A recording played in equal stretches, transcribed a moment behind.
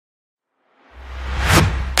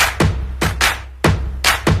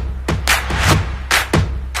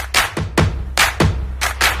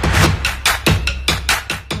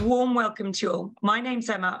warm welcome to you all. My name's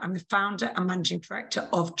Emma. I'm the founder and managing director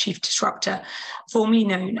of Chief Disruptor, formerly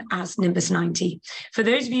known as Nimbus 90. For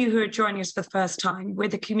those of you who are joining us for the first time, we're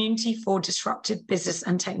the community for disruptive business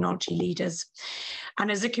and technology leaders. And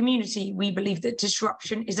as a community, we believe that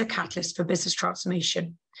disruption is a catalyst for business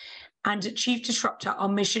transformation. And at Chief Disruptor, our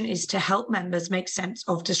mission is to help members make sense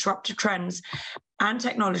of disruptive trends and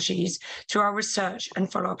technologies through our research and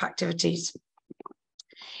follow-up activities.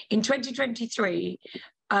 In 2023,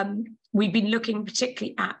 we've been looking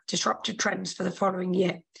particularly at disruptive trends for the following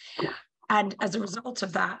year. And as a result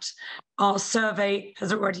of that, our survey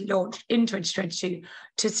has already launched in 2022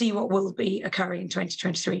 to see what will be occurring in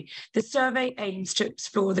 2023. The survey aims to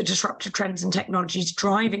explore the disruptive trends and technologies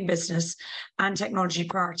driving business and technology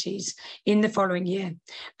priorities in the following year.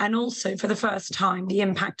 And also, for the first time, the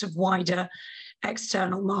impact of wider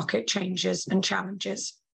external market changes and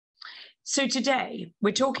challenges. So today,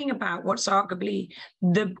 we're talking about what's arguably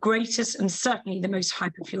the greatest and certainly the most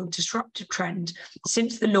hyper-fueled disruptive trend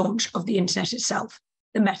since the launch of the internet itself,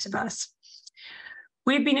 the Metaverse.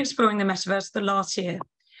 We've been exploring the Metaverse the last year,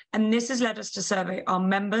 and this has led us to survey our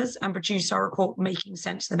members and produce our report, Making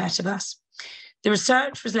Sense of the Metaverse. The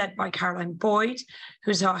research was led by Caroline Boyd,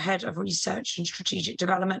 who's our head of research and strategic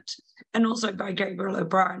development, and also by Gabriel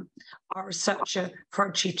O'Brien, our researcher for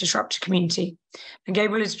our Chief Disruptor community. And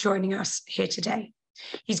Gabriel is joining us here today.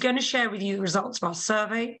 He's going to share with you the results of our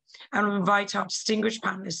survey and will invite our distinguished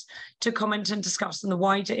panelists to comment and discuss on the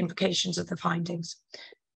wider implications of the findings.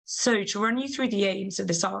 So to run you through the aims of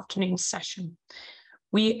this afternoon's session,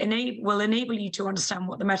 we will enable you to understand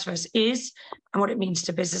what the Metaverse is and what it means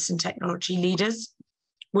to business and technology leaders.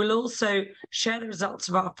 We'll also share the results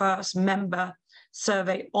of our first member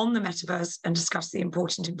survey on the Metaverse and discuss the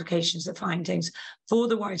important implications of findings for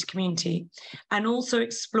the wider community, and also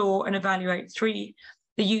explore and evaluate the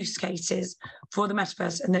use cases for the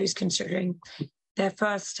Metaverse and those considering their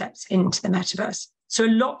first steps into the Metaverse. So a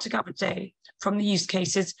lot to cover today, from the use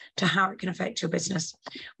cases to how it can affect your business.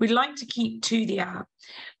 We'd like to keep to the hour,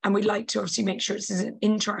 and we'd like to obviously make sure it's as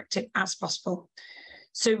interactive as possible.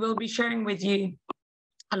 So we'll be sharing with you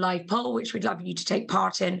a live poll, which we'd love you to take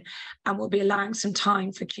part in, and we'll be allowing some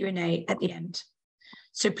time for Q&A at the end.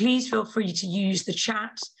 So please feel free to use the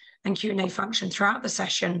chat and Q&A function throughout the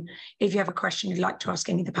session if you have a question you'd like to ask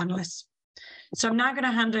any of the panelists. So I'm now going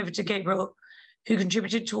to hand over to Gabriel, who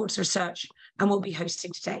contributed towards the research and will be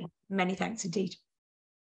hosting today. Many thanks indeed.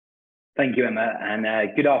 Thank you, Emma, and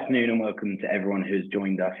good afternoon and welcome to everyone who has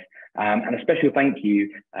joined us. And a special thank you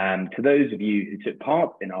to those of you who took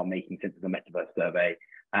part in our Making Sense of the Metaverse survey.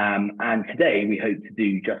 And today we hope to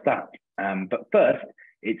do just that. But first,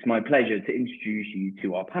 it's my pleasure to introduce you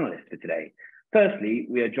to our panelists for today. Firstly,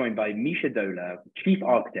 we are joined by Mischa Dohler, Chief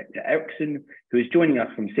Architect at Ericsson, who is joining us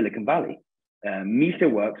from Silicon Valley. Mischa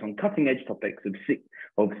works on cutting-edge topics of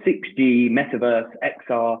 6G, Metaverse,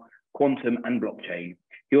 XR, quantum, and blockchain.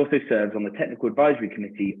 He also serves on the Technical Advisory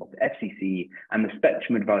Committee of the FCC and the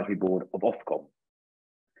Spectrum Advisory Board of Ofcom.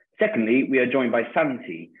 Secondly, we are joined by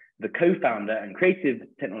Santi, the co-founder and creative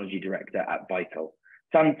technology director at Viital.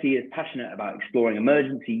 Santi is passionate about exploring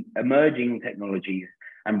emerging technologies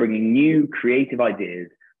and bringing new creative ideas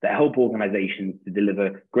that help organizations to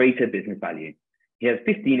deliver greater business value. He has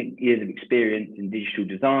 15 years of experience in digital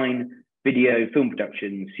design, video, film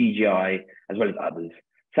production, CGI, as well as others.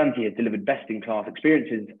 Santi has delivered best-in-class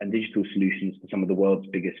experiences and digital solutions for some of the world's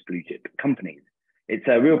biggest blue-chip companies. It's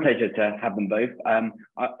a real pleasure to have them both.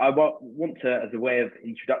 I want to, as a way of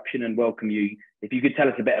introduction and welcome you, if you could tell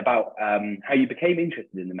us a bit about how you became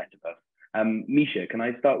interested in the Metaverse. Mischa, can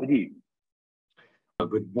I start with you?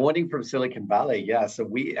 Good morning from Silicon Valley. Yeah, so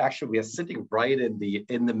we are sitting right in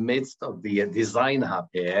the midst of the design hub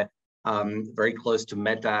here, very close to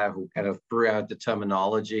Meta, who kind of threw out the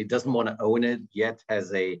terminology, doesn't want to own it yet,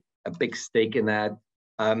 has a big stake in that.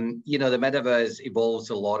 You know, the Metaverse evolves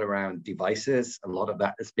a lot around devices. A lot of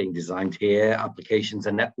that is being designed here, applications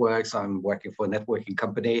and networks. I'm working for a networking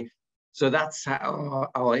company. So that's how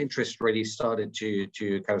our interest really started to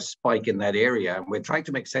kind of spike in that area. And we're trying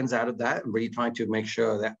to make sense out of that and really trying to make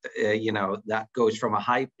sure that, you know, that goes from a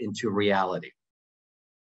hype into reality.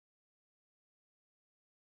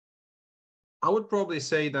 I would probably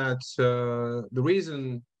say that the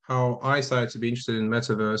reason how I started to be interested in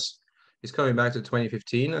Metaverse is coming back to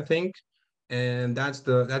 2015, I think. And that's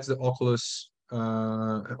the Oculus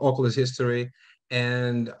history.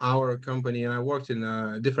 And our company, and I worked in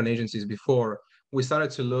different agencies before, we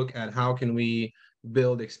started to look at how can we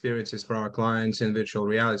build experiences for our clients in virtual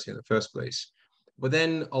reality in the first place. But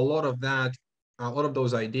then a lot of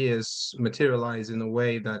those ideas materialize in a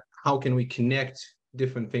way that how can we connect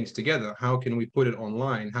different things together. How can we put it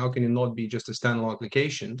online? How can it not be just a standalone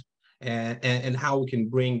application? And how we can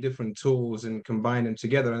bring different tools and combine them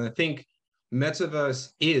together. And I think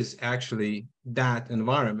Metaverse is actually that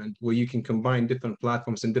environment where you can combine different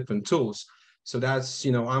platforms and different tools. So that's,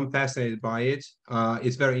 I'm fascinated by it.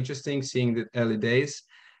 It's very interesting seeing the early days.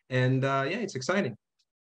 And yeah, it's exciting.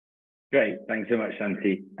 Great, thanks so much,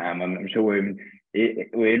 Santi. I'm sure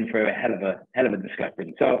we're in for a hell of a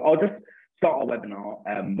discussion. So I'll just start our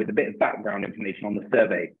webinar with a bit of background information on the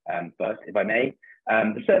survey first, if I may.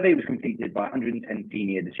 The survey was completed by 110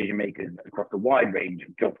 senior decision makers across a wide range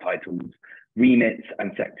of job titles, remits,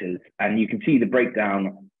 and sectors, and you can see the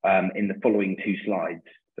breakdown in the following two slides.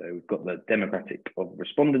 So we've got the demographic of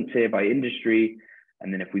respondents here by industry,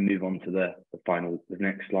 and then if we move on to the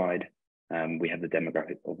next slide, we have the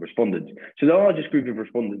demographic of respondents. So the largest group of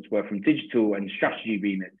respondents were from digital and strategy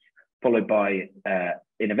remits, followed by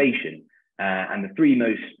innovation. And the three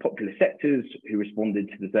most popular sectors who responded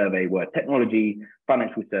to the survey were technology,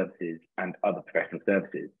 financial services, and other professional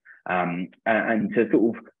services. And to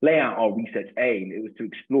sort of lay out our research aim, it was to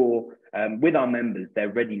explore with our members their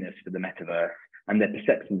readiness for the metaverse and their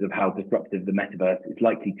perceptions of how disruptive the metaverse is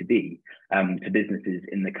likely to be to businesses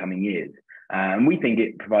in the coming years. And we think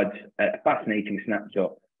it provides a fascinating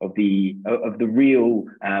snapshot of the real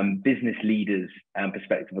business leaders'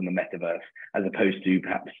 perspective on the metaverse, as opposed to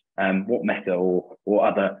perhaps what Meta or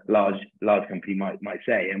other large company might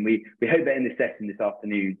say. And we hope that in this session this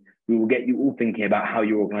afternoon, we will get you all thinking about how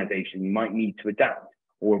your organization might need to adapt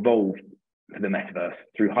or evolve for the metaverse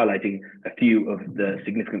through highlighting a few of the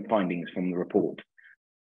significant findings from the report.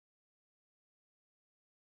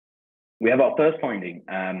 We have our first finding.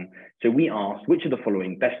 So we asked, which of the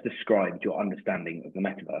following best described your understanding of the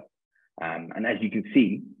metaverse? And as you can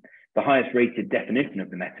see, the highest rated definition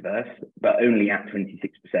of the metaverse, but only at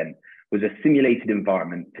 26%, was a simulated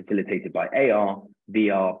environment facilitated by AR,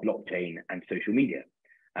 VR, blockchain, and social media.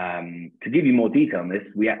 To give you more detail on this,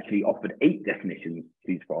 we actually offered 8 definitions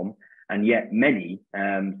to choose from, and yet many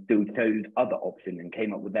still chose other options and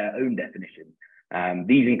came up with their own definition.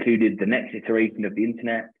 These included the next iteration of the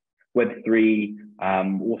internet, Web3,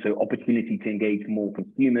 also opportunity to engage more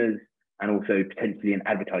consumers, and also potentially an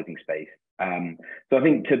advertising space. So I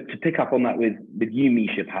think to pick up on that with you,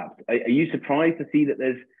 Mischa, perhaps, are you surprised to see that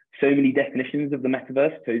there's so many definitions of the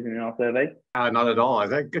metaverse chosen in our survey? Not at all.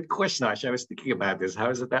 That's a good question, actually. I was thinking about this. How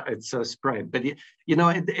is it that it's so spread? But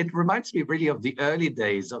it reminds me really of the early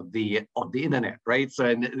days of the internet, right? So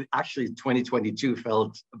and actually 2022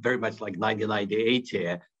 felt very much like 1998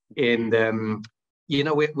 here. And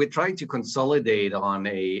we're trying to consolidate on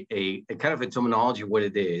a kind of a terminology what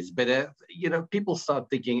it is, but people start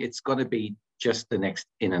thinking it's going to be just the next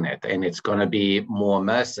internet and it's going to be more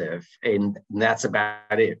immersive, and that's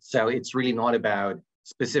about it. So it's really not about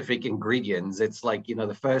specific ingredients. It's like,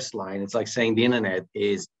 the first line, it's like saying the internet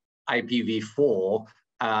is IPv4,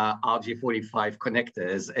 RJ45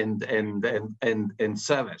 connectors and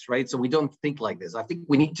servers, right? So we don't think like this. I think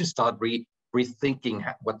we need to start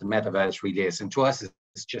rethinking what the metaverse really is. And to us,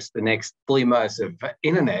 it's just the next fully immersive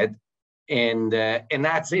internet. And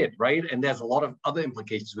that's it, right? And there's a lot of other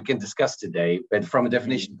implications we can discuss today. But from a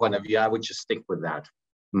definition point of view, I would just stick with that.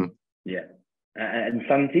 Yeah. And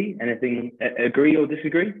Santi, anything, agree or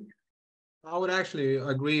disagree? I would actually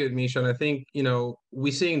agree with Mischa. And I think,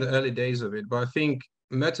 we're seeing the early days of it, but I think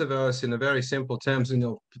metaverse in a very simple terms,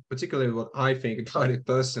 particularly what I think about it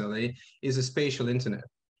personally, is a spatial internet.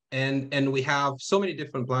 And we have so many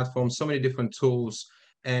different platforms, so many different tools,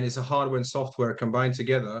 and it's a hardware and software combined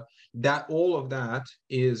together, that all of that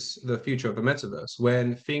is the future of the metaverse,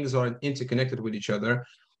 when things are interconnected with each other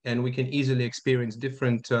and we can easily experience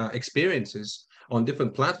different experiences on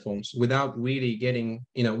different platforms without really getting,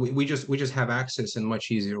 we just have access in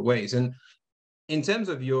much easier ways. And in terms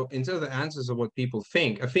of the answers of what people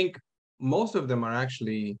think, I think most of them are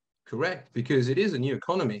actually correct, because it is a new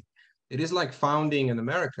economy. It is like founding in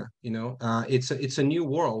America, it's a new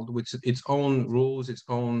world with its own rules, its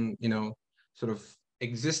own, sort of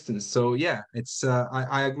existence. So yeah, it's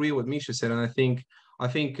I agree with what Mischa said, and I think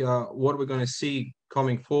what we're going to see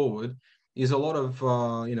coming forward is a lot of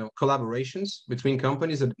collaborations between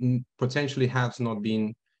companies that potentially have not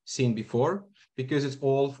been seen before, because it's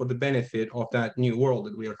all for the benefit of that new world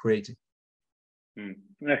that we are creating.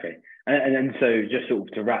 Okay. And so just sort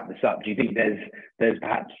of to wrap this up, do you think there's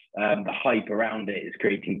perhaps the hype around it is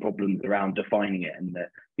creating problems around defining it, and that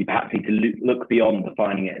we perhaps need to look beyond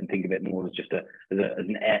defining it and think of it more as just as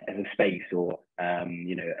a space or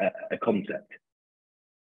a concept?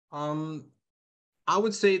 I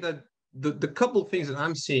would say that the couple of things that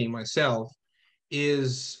I'm seeing myself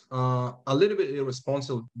is a little bit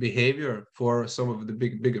irresponsible behavior for some of the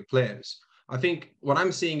bigger players. I think what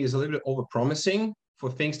I'm seeing is a little bit overpromising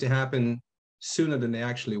for things to happen sooner than they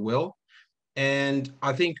actually will. And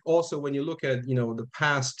I think also when you look at, the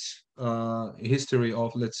past history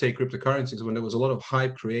of, let's say, cryptocurrencies, when there was a lot of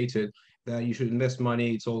hype created that you should invest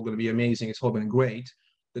money, it's all going to be amazing, it's all been great.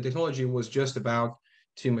 The technology was just about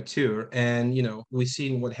to mature, and we've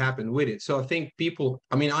seen what happened with it. So I think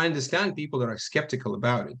I understand people that are skeptical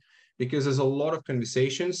about it, because there's a lot of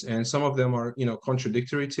conversations, and some of them are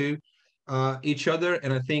contradictory to each other.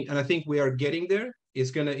 And I think we are getting there.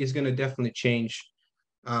 It's gonna definitely change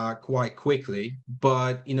quite quickly.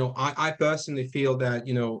 But I personally feel that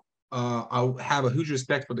I have a huge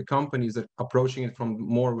respect for the companies that are approaching it from a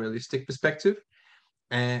more realistic perspective.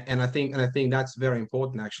 And I think that's very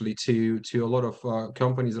important actually to a lot of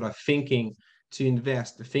companies that are thinking to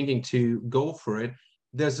invest, thinking to go for it.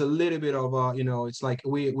 There's a little bit of it's like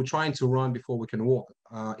we're trying to run before we can walk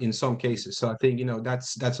in some cases. So I think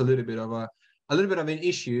that's a little bit of an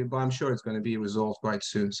issue, but I'm sure it's going to be resolved quite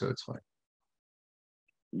soon. So it's fine.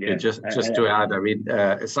 Yeah, just to add, I mean,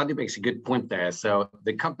 Santi makes a good point there. So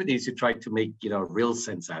the companies who try to make real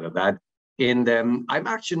sense out of that. And I'm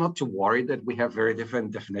actually not too worried that we have very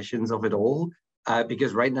different definitions of it all,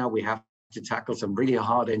 because right now we have to tackle some really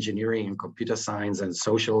hard engineering and computer science and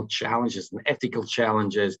social challenges and ethical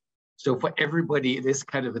challenges. So for everybody, it is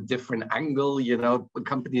kind of a different angle.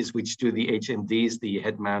 Companies which do the HMDs, the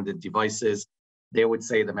head-mounted devices, they would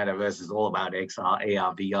say the metaverse is all about XR,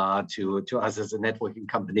 AR, VR. To us as a networking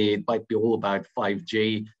company, it might be all about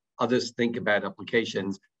 5G. Others think about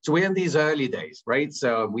applications. So we're in these early days, right?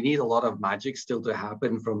 So we need a lot of magic still to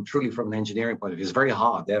happen truly from an engineering point of view. It's very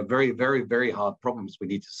hard. They're very, very, very hard problems we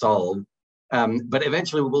need to solve. But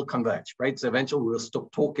eventually we will converge, right? So eventually we'll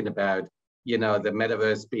stop talking about, the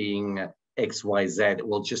metaverse being X, Y, Z. It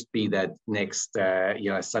will just be that next,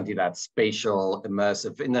 something that spatial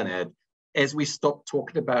immersive internet. As we stop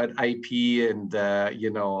talking about IP and,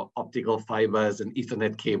 optical fibers and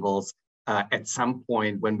Ethernet cables, at some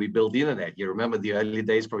point when we build the internet, you remember the early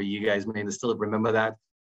days, probably you guys may still remember that.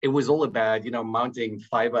 It was all about, mounting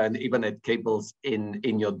fiber and Ethernet cables in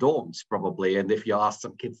your dorms, probably. And if you ask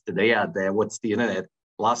some kids today out there, what's the internet?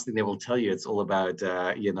 Last thing they will tell you, it's all about,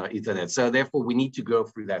 Ethernet. So therefore, we need to go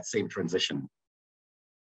through that same transition.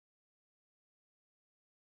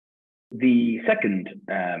 The second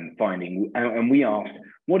finding, and we asked,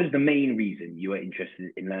 what is the main reason you are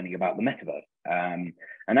interested in learning about the metaverse?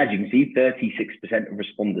 And as you can see, 36% of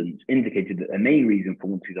respondents indicated that the main reason for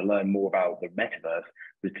wanting to learn more about the metaverse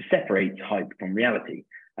was to separate hype from reality,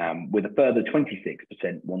 with a further 26%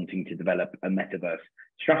 wanting to develop a metaverse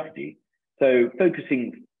strategy. So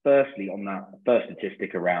focusing firstly on that first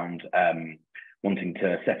statistic around wanting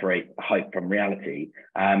to separate hype from reality,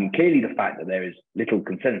 clearly the fact that there is little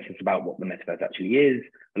consensus about what the metaverse actually is,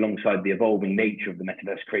 alongside the evolving nature of the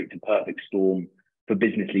metaverse, creates a perfect storm for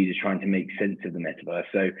business leaders trying to make sense of the metaverse.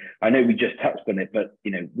 So I know we just touched on it, but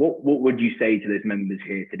what would you say to those members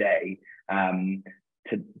here today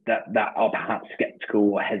that are perhaps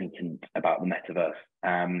skeptical or hesitant about the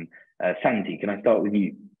metaverse? Santi, can I start with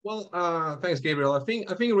you? Well, thanks, Gabriel. I think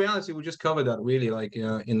in reality we just covered that really, like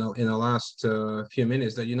in the last few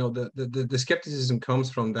minutes, that the skepticism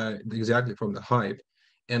comes from exactly from the hype,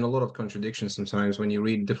 and a lot of contradictions sometimes when you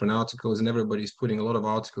read different articles, and everybody's putting a lot of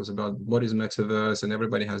articles about what is metaverse, and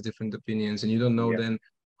everybody has different opinions, and you don't know then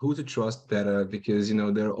who to trust better, because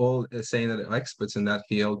they're all saying that they're experts in that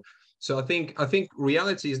field. So I think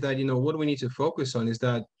reality is that what we need to focus on is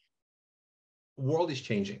that world is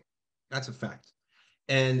changing. That's a fact.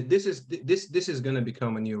 And this is going to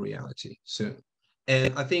become a new reality soon.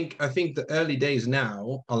 And I think the early days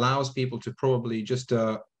now allows people to probably just,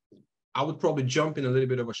 I would probably jump in a little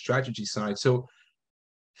bit of a strategy side. So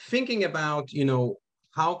thinking about,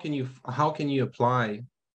 how can you apply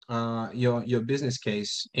your business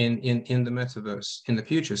case in the metaverse in the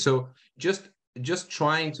future? So just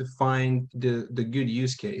trying to find the good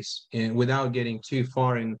use case, and without getting too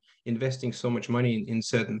far in investing so much money in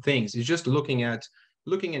certain things, is just looking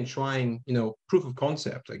and trying, proof of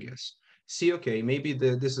concept, I guess. See, okay, maybe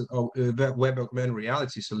this is a web augmented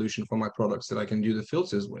reality solution for my products that I can do the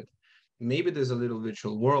filters with. Maybe there's a little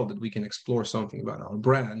virtual world that we can explore something about our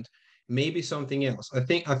brand. Maybe something else. I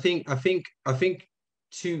think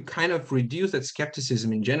to kind of reduce that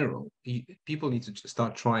skepticism in general, people need to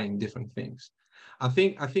start trying different things. I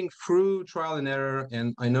think through trial and error,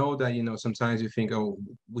 and I know that sometimes you think, oh,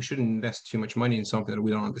 we shouldn't invest too much money in something that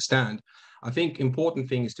we don't understand. I think important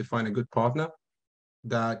thing is to find a good partner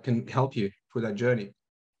that can help you through that journey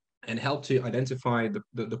and help to identify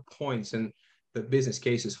the points and the business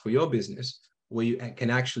cases for your business, where you can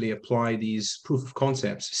actually apply these proof of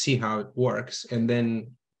concepts, see how it works, and then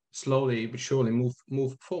slowly but surely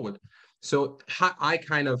move forward. So I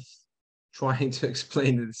kind of trying to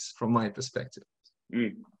explain this from my perspective.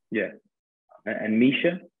 Yeah. And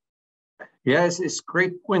Mischa? Yes, it's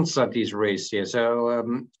great points Santi's raised here.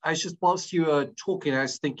 So I just, whilst you were talking, I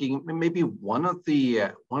was thinking maybe one of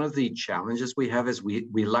the challenges we have is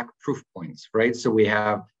we lack proof points, right? So we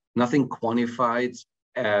have nothing quantified.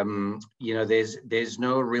 There's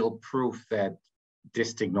no real proof that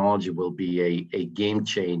this technology will be a game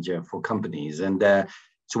changer for companies, and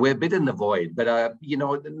so we're a bit in the void. But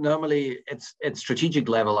normally at strategic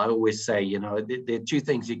level, I always say, there are two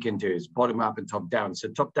things you can do: is bottom up and top down. So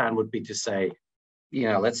top down would be to say,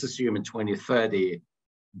 let's assume in 2030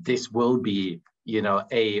 this will be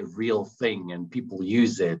a real thing and people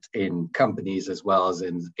use it in companies as well as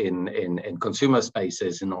in consumer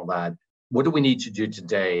spaces and all that. What do we need to do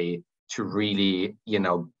today to really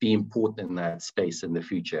be important in that space in the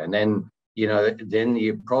future? And then then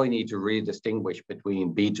you probably need to really distinguish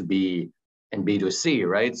between B2B and B2C,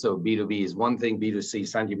 right? So B2B is one thing, B2C,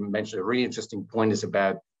 Santi mentioned a really interesting point, is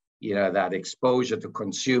about that exposure to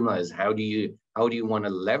consumers. How do you want to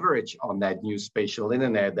leverage on that new spatial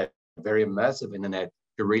internet, that very immersive internet,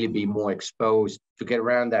 to really be more exposed, to get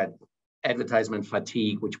around that advertisement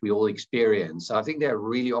fatigue, which we all experience? So I think there are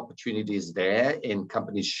really opportunities there, and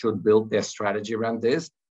companies should build their strategy around this.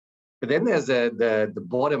 But then there's the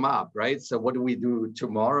bottom up, right? So what do we do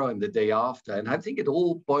tomorrow and the day after? And I think it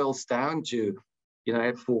all boils down to,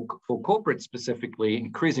 for corporate specifically,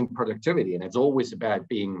 increasing productivity. And it's always about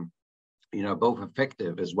being, both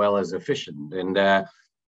effective as well as efficient.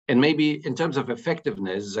 And maybe in terms of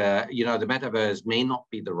effectiveness, the metaverse may not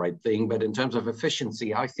be the right thing, but in terms of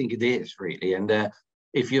efficiency, I think it is really. And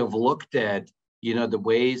if you've looked at, the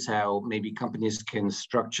ways how maybe companies can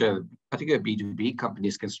structure, particularly B2B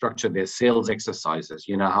companies can structure their sales exercises,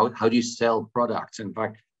 how do you sell products? In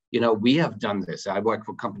fact, we have done this. I work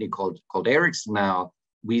for a company called Ericsson now.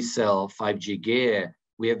 We sell 5G gear.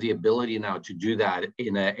 We have the ability now to do that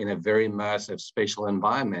in a very immersive spatial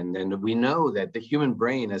environment. And we know that the human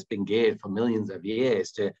brain has been geared for millions of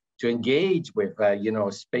years to engage with,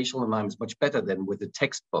 spatial environments much better than with a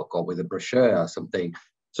textbook or with a brochure or something.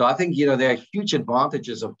 So I think, there are huge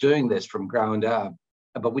advantages of doing this from ground up,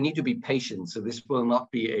 but we need to be patient. So this will not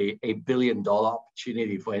be a billion-dollar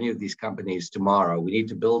opportunity for any of these companies tomorrow. We need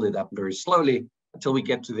to build it up very slowly until we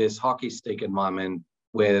get to this hockey stick environment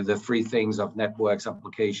where the three things of networks,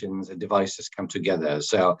 applications, and devices come together.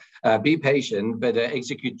 So be patient, but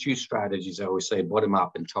execute two strategies, I always say, bottom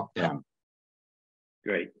up and top down.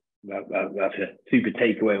 Great. That's a super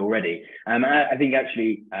takeaway already. I think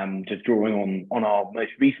actually, just drawing on our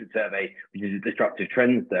most recent survey, which is a disruptive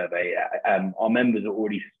trends survey, our members are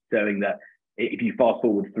already showing that if you fast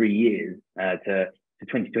forward 3 years to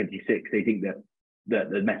 2026, they think that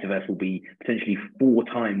the metaverse will be potentially 4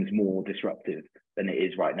 times more disruptive than it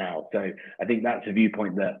is right now. So I think that's a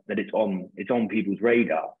viewpoint that it's on people's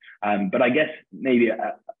radar. But I guess maybe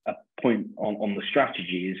a point on the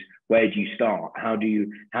strategy is, where do you start? How do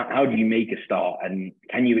you make a start? And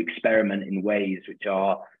can you experiment in ways which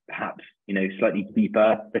are perhaps slightly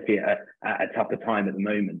deeper, especially at a tougher time at the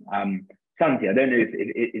moment? Santi, I don't know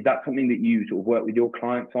if is that something that you sort of work with your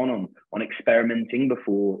clients on experimenting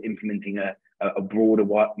before implementing a broader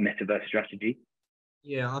metaverse strategy?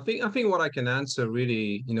 Yeah, I think what I can answer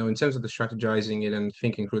really, in terms of the strategizing it and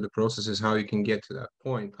thinking through the processes, how you can get to that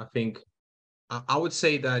point. I think I would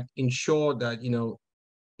say that ensure that,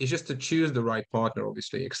 it's just to choose the right partner,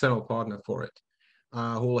 obviously, external partner for it,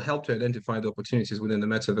 who will help to identify the opportunities within the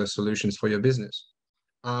metaverse solutions for your business.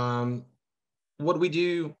 What we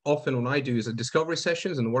do often, when I do, is discovery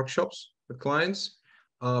sessions and workshops with clients,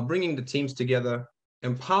 bringing the teams together,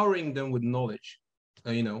 empowering them with knowledge,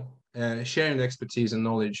 sharing the expertise and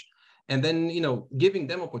knowledge, and then giving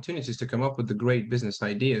them opportunities to come up with the great business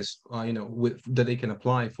ideas that they can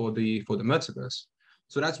apply for the metaverse.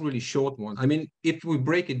 So that's really short one. I mean, if we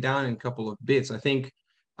break it down in a couple of bits, I think,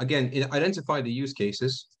 again, identify the use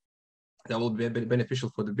cases that will be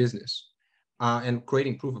beneficial for the business, and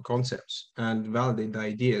creating proof of concepts and validate the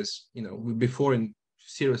ideas, before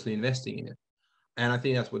seriously investing in it. And I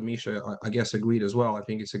think that's what Mischa, I guess, agreed as well. I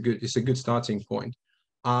think it's a good starting point.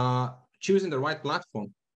 Choosing the right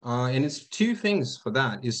platform. And it's two things for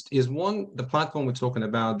that. Is one, the platform we're talking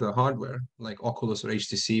about, the hardware, like Oculus or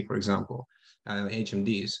HTC, for example,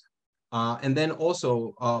 HMDs. And then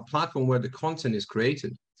also a platform where the content is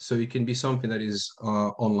created. So it can be something that is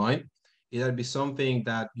online. It'll be something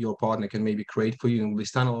that your partner can maybe create for you and will be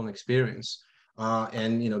standalone experience.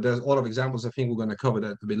 And there's a lot of examples. I think we're going to cover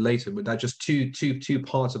that a bit later, but that's just two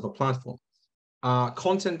parts of a platform.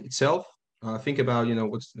 Content itself, think about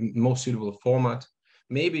what's the most suitable format.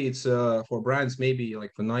 Maybe it's for brands, maybe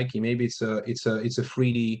like for Nike, maybe it's a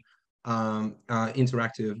 3D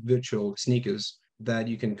interactive virtual sneakers that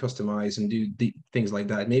you can customize and do things like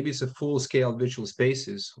that. Maybe it's a full-scale virtual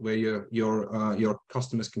spaces where your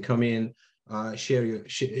customers can come in,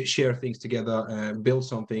 share things together, build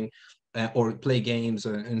something, or play games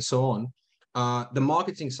and so on. The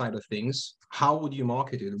marketing side of things, how would you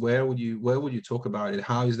market it? Where would you talk about it?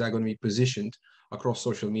 How is that going to be positioned across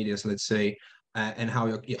social media, so let's say, and how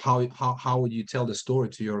would you tell the story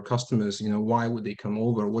to your customers? Why would they come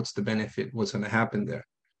over? What's the benefit? What's going to happen there?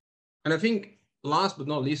 And I think last but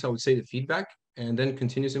not least, I would say the feedback, and then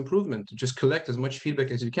continuous improvement. Just collect as much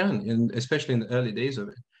feedback as you can, and especially in the early days of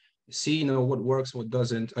it. See, what works, what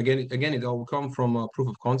doesn't. Again, it all will come from a proof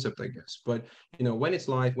of concept, I guess. But when it's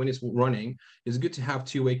live, when it's running, it's good to have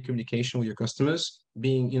two-way communication with your customers,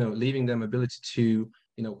 leaving them ability to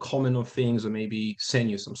comment on things, or maybe send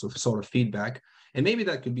you some sort of feedback. And maybe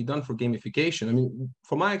that could be done for gamification. I mean,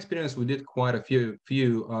 from my experience, we did quite a few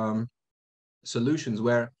solutions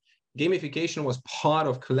where gamification was part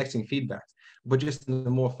of collecting feedback, but just in a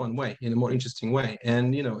more fun way, in a more interesting way.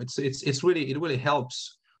 And it really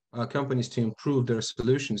helps companies to improve their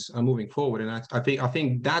solutions moving forward. And I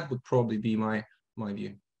think that would probably be my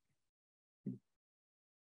view.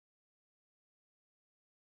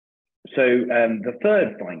 So the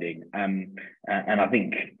third finding, and I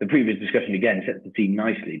think the previous discussion again sets the scene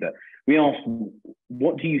nicely, but we asked,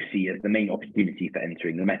 what do you see as the main opportunity for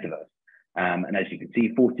entering the metaverse? And as you can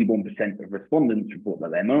see, 41% of respondents report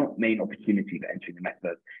that their main opportunity for entering the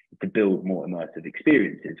metaverse is to build more immersive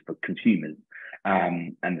experiences for consumers.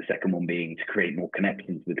 And the second one being to create more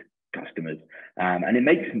connections with customers. And it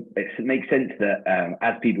makes sense that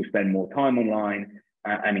as people spend more time online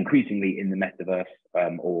and increasingly in the metaverse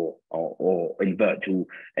or in virtual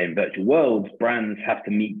worlds, brands have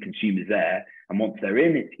to meet consumers there. And once they're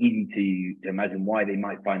in, it's easy to imagine why they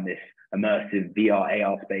might find this immersive VR,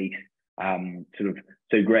 AR space sort of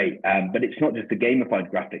so great. But it's not just the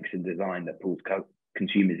gamified graphics and design that pulls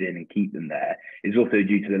consumers in and keep them there. It's also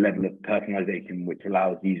due to the level of personalization, which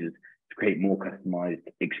allows users to create more customized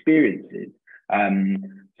experiences.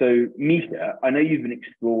 So Mischa, I know you've been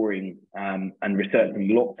exploring and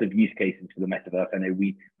researching lots of use cases for the metaverse. I know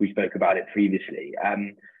we spoke about it previously.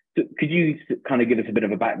 So could you kind of give us a bit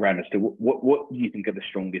of a background as to what do you think are the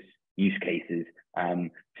strongest use cases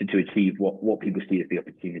to achieve what people see as the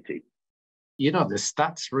opportunity? The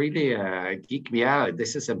stats really geek me out.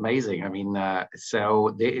 This is amazing. I mean,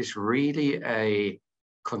 so there is really a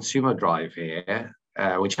consumer drive here,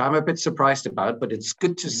 which I'm a bit surprised about, but it's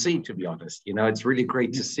good to see, to be honest. It's really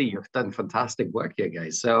great to see. You've done fantastic work here,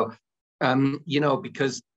 guys. So,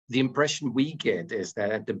 because the impression we get is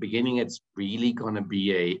that at the beginning, it's really going to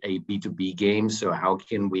be a B2B game. So how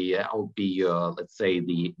can we, I'll be, let's say,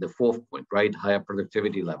 the fourth point, right? Higher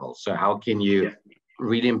productivity level. So how can you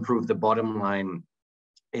really improve the bottom line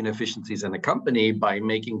inefficiencies in a company by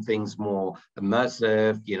making things more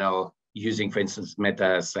immersive, using, for instance,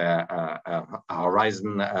 Meta's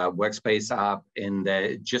Horizon workspace app, and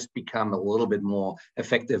just become a little bit more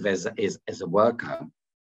effective as a worker.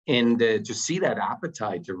 And to see that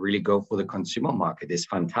appetite to really go for the consumer market is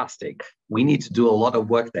fantastic. We need to do a lot of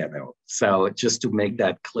work there, though. So just to make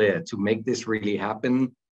that clear, to make this really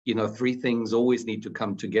happen, three things always need to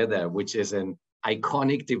come together, which is an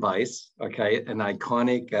iconic device, okay, an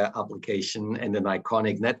iconic application, and an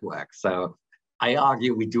iconic network. So I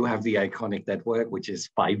argue we do have the iconic network, which is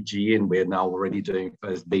 5G, and we're now already doing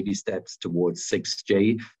first baby steps towards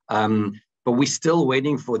 6G. But we're still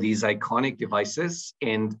waiting for these iconic devices,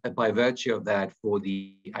 and by virtue of that, for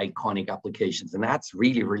the iconic applications. And that's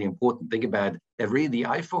really, really important. Think about that. Really, the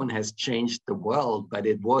iPhone has changed the world, but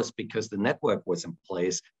it was because the network was in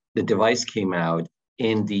place, the device came out,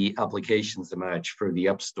 and the applications emerged through the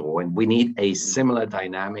App Store. And we need a similar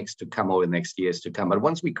dynamics to come over the next years to come. But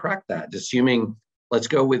once we crack that, assuming, let's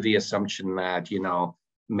go with the assumption that,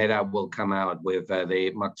 Meta will come out with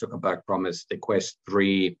Mark Zuckerberg promised the Quest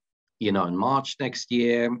 3, in March next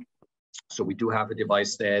year. So we do have a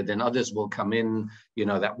device there. Then others will come in,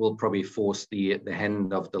 that will probably force the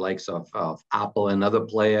hand of the likes of Apple and other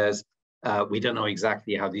players. We don't know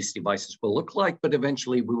exactly how these devices will look like, but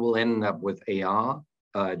eventually we will end up with AR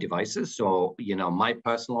devices. So, my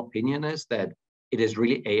personal opinion is that it is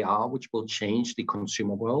really AR which will change the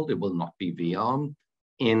consumer world. It will not be VR.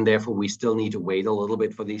 And therefore, we still need to wait a little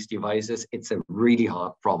bit for these devices. It's a really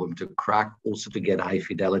hard problem to crack, also to get high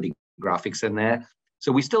fidelity graphics in there.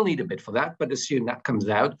 So we still need a bit for that, but as soon as that comes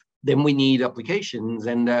out, then we need applications.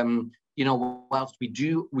 And whilst we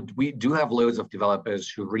do have loads of developers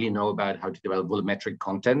who really know about how to develop volumetric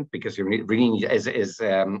content, because you really need, as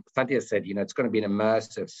Santi has said, it's going to be an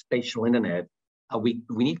immersive spatial internet. We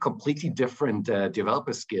need completely different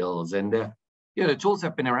developer skills. And the tools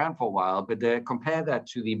have been around for a while, but compare that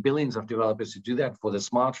to the billions of developers who do that for the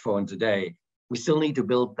smartphone today. We still need to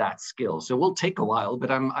build that skill. So it will take a while, but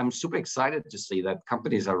I'm super excited to see that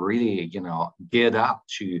companies are really, geared up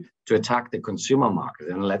to attack the consumer market.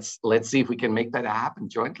 And let's see if we can make that happen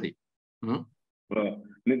jointly. Mm-hmm. Well,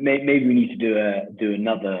 maybe we need to do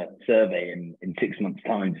another survey in 6 months'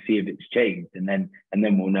 time to see if it's changed, and then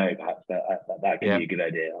we'll know. Perhaps that could be a good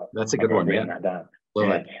idea. That's a good one. Yeah. That down.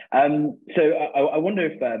 Right. So I wonder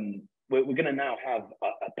if we're going to now have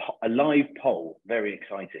a live poll. Very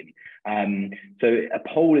exciting. So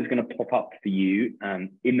a poll is going to pop up for you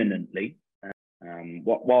imminently.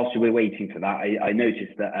 Whilst we're waiting for that, I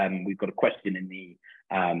noticed that we've got a question in the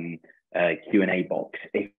Q&A box.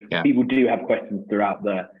 If people do have questions throughout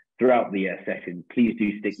the session, please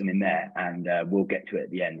do stick them in there, and we'll get to it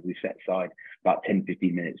at the end. We've set aside about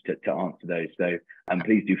 10-15 minutes to answer those. So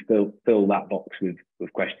please do fill that box with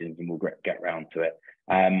questions, and we'll get round to it.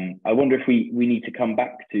 I wonder if we need to come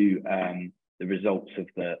back to the results of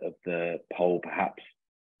the poll, perhaps.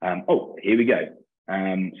 Oh, here we go.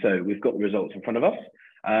 So we've got the results in front of us.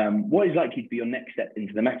 What is likely to be your next step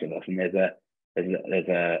into the metaverse? And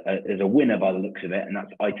there's a winner by the looks of it, and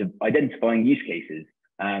that's identifying use cases.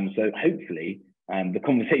 So hopefully the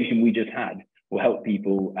conversation we just had will help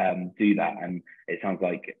people do that. And it sounds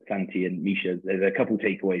like Santi and Mischa, there's a couple of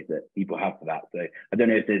takeaways that people have for that. So I don't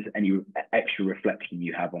know if there's any extra reflection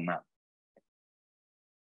you have on that.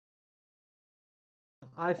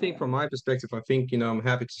 I think from my perspective, I'm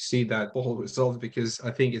happy to see that poll results, because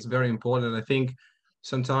I think it's very important. I think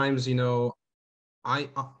sometimes,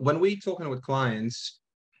 when we're talking with clients,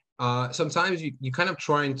 sometimes you kind of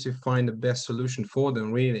trying to find the best solution for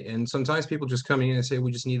them, really. And sometimes people just come in and say,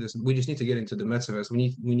 we just need this. We just need to get into the metaverse.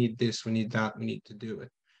 We need this. We need that. We need to do it.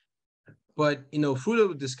 But, through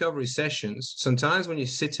the discovery sessions, sometimes when you're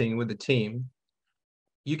sitting with the team,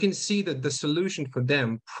 you can see that the solution for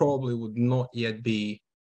them probably would not yet be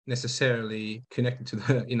necessarily connected to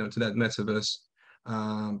the, to that metaverse.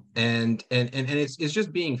 And it's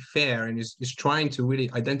just being fair, and it's trying to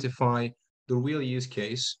really identify the real use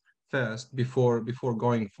case first before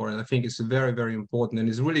going for it. I think it's very, very important, and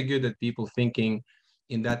it's really good that people thinking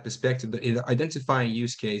in that perspective, that identifying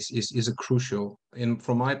use case is a crucial, and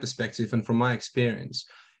from my perspective and from my experience,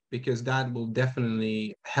 because that will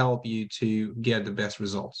definitely help you to get the best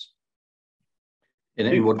results.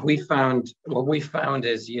 And what we found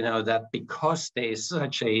is, that because there is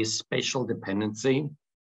such a spatial dependency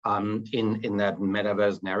in that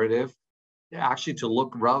metaverse narrative, actually to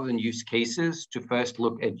look, rather than use cases, to first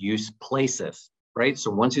look at use places, right?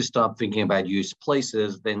 So once you start thinking about use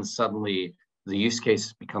places, then suddenly the use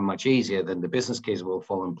cases become much easier, then the business case will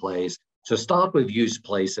fall in place. So start with use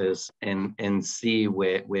places and see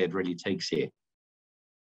where it really takes you.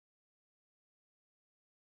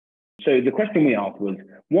 So the question we asked was,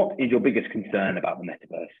 what is your biggest concern about the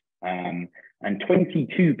metaverse? And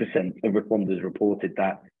 22% of respondents reported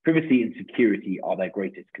that privacy and security are their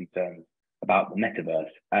greatest concerns about the metaverse.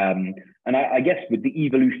 And I guess with the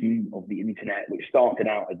evolution of the internet, which started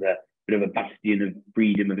out as a bit of a bastion of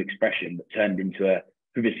freedom of expression, but turned into a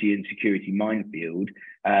privacy and security minefield,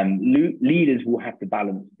 leaders will have to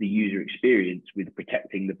balance the user experience with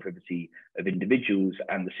protecting the privacy of individuals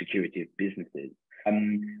and the security of businesses.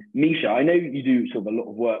 Mischa, I know you do sort of a lot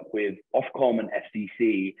of work with Ofcom and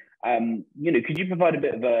FCC. Could you provide a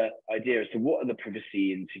bit of an idea as to what are the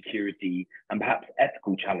privacy and security and perhaps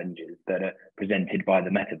ethical challenges that are presented by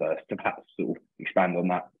the metaverse, to perhaps sort of expand on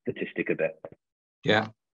that statistic a bit? Yeah,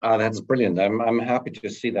 that's brilliant. I'm happy to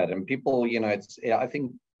see that. And people, I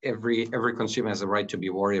think every consumer has a right to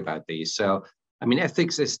be worried about these. So,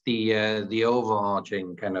 ethics is the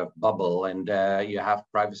overarching kind of bubble, and you have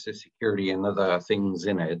privacy, security, and other things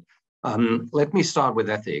in it. Let me start with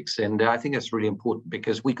ethics, and I think that's really important,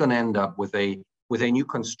 because we're going to end up with a new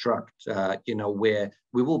construct, where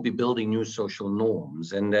we will be building new social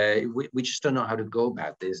norms, and we just don't know how to go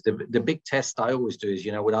about this. The big test I always do is,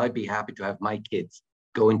 would I be happy to have my kids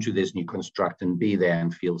go into this new construct and be there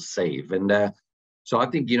and feel safe? And so I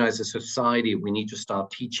think, as a society, we need to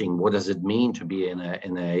start teaching what does it mean to be in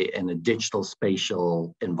a digital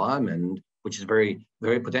spatial environment, which is very,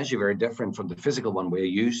 very potentially very different from the physical one we're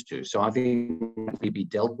used to. So I think we be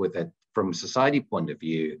dealt with it from a society point of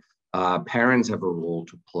view. Parents have a role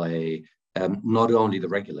to play, not only the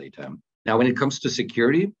regulator. Now, when it comes to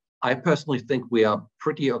security, I personally think we are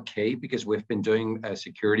pretty okay because we've been doing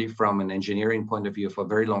security from an engineering point of view for a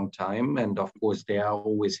very long time. And of course, there are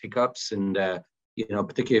always hiccups. And,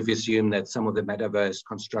 particularly if you assume that some of the metaverse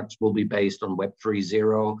constructs will be based on Web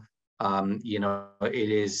 3.0, it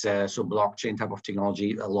is so blockchain type of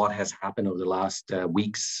technology. A lot has happened over the last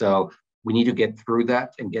weeks. So we need to get through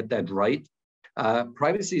that and get that right.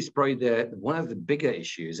 Privacy is probably one of the bigger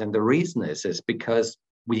issues. And the reason is because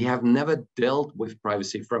we have never dealt with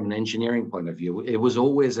privacy from an engineering point of view. It was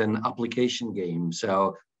always an application game.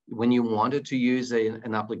 So when you wanted to use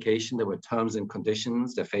an application, there were terms and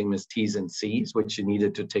conditions, the famous T's and C's, which you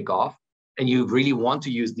needed to tick off. And you really want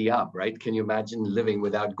to use the app, right? Can you imagine living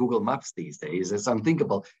without Google Maps these days? It's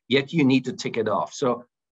unthinkable, yet you need to tick it off. So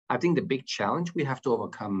I think the big challenge we have to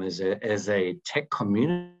overcome as a tech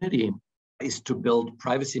community is to build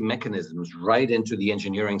privacy mechanisms right into the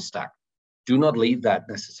engineering stack. Do not leave that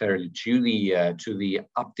necessarily to the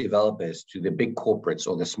app developers, to the big corporates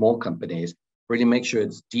or the small companies. Really make sure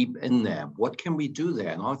it's deep in there. What can we do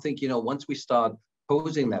there? And I think, once we start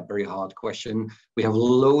posing that very hard question, we have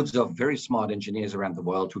loads of very smart engineers around the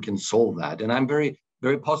world who can solve that. And I'm very,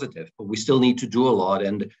 very positive, but we still need to do a lot.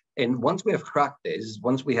 And once we have cracked this,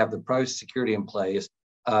 once we have the privacy security in place,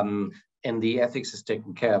 and the ethics is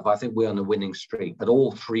taken care of, I think we're on a winning streak. But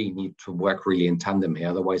all three need to work really in tandem here.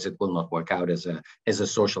 Otherwise, it will not work out as a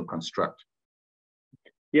social construct.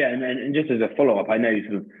 Yeah, and just as a follow-up, I know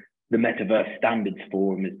sort of the Metaverse Standards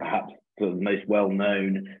Forum is perhaps sort of the most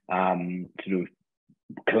well-known sort of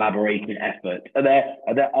collaboration effort. Are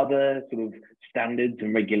there other sort of standards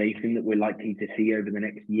and regulation that we're likely to see over the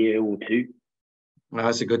next year or two? Well,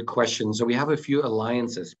 that's a good question. So we have a few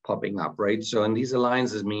alliances popping up, right? So, and these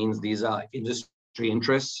alliances means these are industry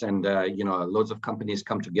interests, and loads of companies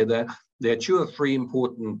come together. There are 2 or 3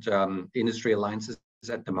 important industry alliances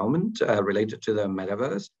at the moment related to the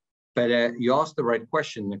metaverse. But you asked the right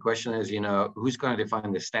question. The question is, who's going to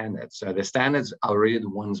define the standards? So the standards are really the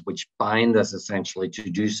ones which bind us essentially to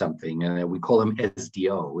do something, and we call them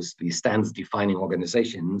SDOs, the standards defining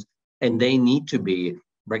organizations, and they need to be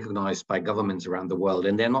recognized by governments around the world,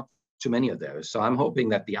 and there are not too many of those. So I'm hoping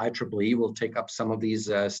that the IEEE will take up some of these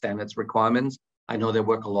standards requirements. I know they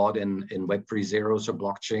work a lot in Web 3.0, so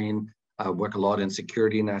blockchain, work a lot in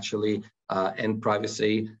security naturally, and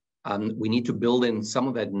privacy. We need to build in some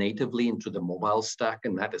of that natively into the mobile stack,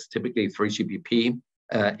 and that is typically 3GPP.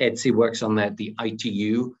 Etsy works on that, the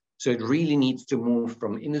ITU. So it really needs to move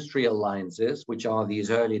from industry alliances, which are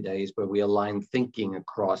these early days where we align thinking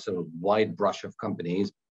across a wide brush of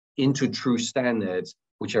companies, into true standards,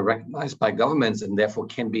 which are recognized by governments and therefore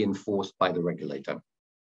can be enforced by the regulator.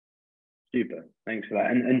 Super, thanks for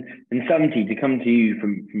that. And Santi, to come to you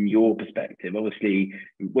from your perspective, obviously,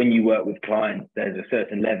 when you work with clients, there's a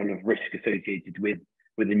certain level of risk associated with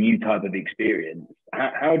a new type of experience.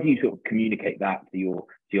 How do you sort of communicate that to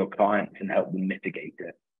your clients and help them mitigate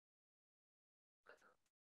it?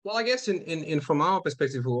 Well, I guess in from our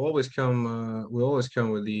perspective, we always come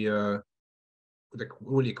with the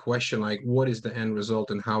really question like, what is the end result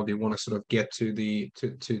and how they want to sort of get to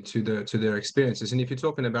their experiences. And if you're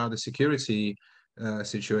talking about the security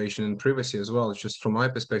situation and privacy as well, it's just from my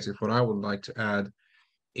perspective, what I would like to add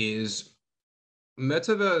is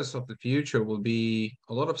metaverse of the future will be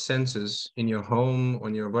a lot of sensors in your home,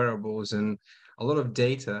 on your wearables, and a lot of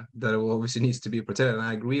data that will obviously needs to be protected. And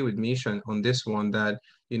I agree with Mischa on this one that,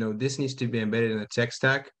 this needs to be embedded in a tech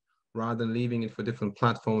stack rather than leaving it for different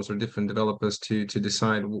platforms or different developers to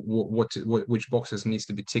decide which boxes needs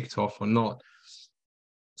to be ticked off or not.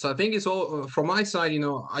 So I think it's all from my side,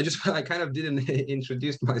 I kind of didn't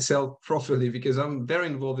introduce myself properly because I'm very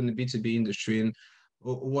involved in the B2B industry. And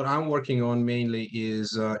what I'm working on mainly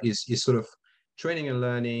is sort of training and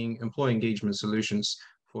learning, employee engagement solutions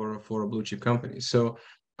for a blue chip company. So,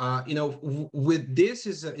 with this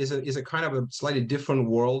is a kind of a slightly different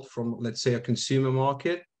world from, let's say, a consumer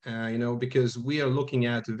market, because we are looking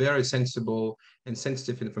at very sensible and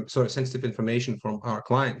sensitive information from our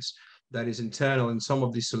clients that is internal, and some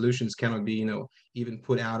of these solutions cannot be, even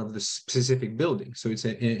put out of the specific building. So it's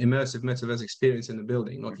an immersive metaverse experience in the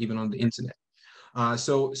building, not even on the internet.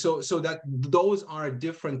 So that those are a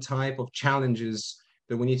different type of challenges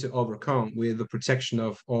that we need to overcome with the protection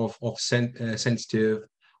of sensitive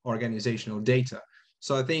organizational data.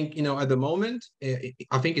 So I think, at the moment,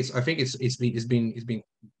 I think it's been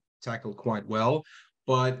tackled quite well.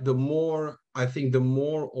 But the more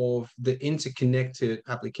of the interconnected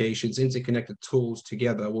applications, interconnected tools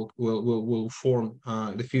together will form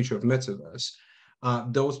the future of metaverse.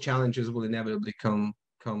 Those challenges will inevitably come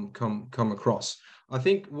across. I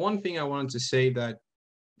think one thing I wanted to say that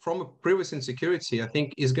from a privacy and security, I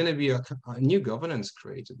think is going to be a new governance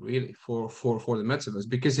created really for the metaverse,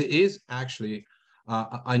 because it is actually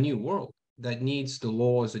a new world that needs the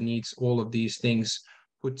laws, that needs all of these things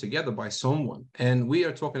put together by someone. And we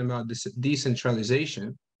are talking about this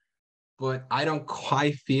decentralization, but I don't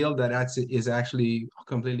quite feel that is actually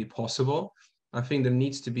completely possible. I think there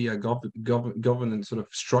needs to be a governance sort of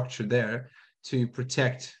structure there to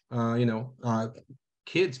protect,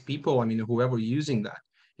 kids, people, I mean, whoever using that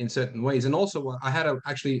in certain ways. And also,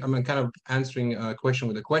 I'm kind of answering a question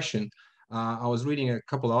with a question. I was reading a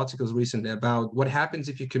couple of articles recently about what happens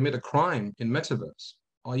if you commit a crime in metaverse.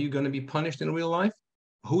 Are you going to be punished in real life?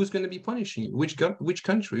 Who's going to be punishing you? Which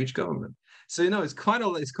country? Which government? So it's quite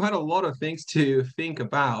a lot of things to think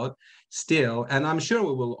about still, and I'm sure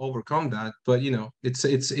we will overcome that. But it's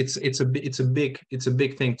a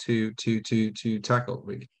big thing to tackle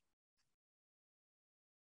really.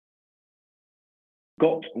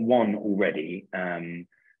 Got one already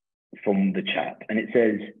from the chat, and it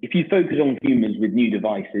says, if you focus on humans with new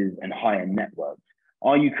devices and higher networks,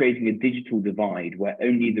 are you creating a digital divide where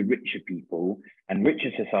only the richer people and richer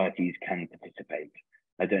societies can participate?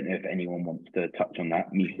 I don't know if anyone wants to touch on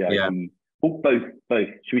that. Mischa, yeah. Both.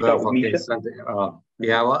 Should we start with Mischa?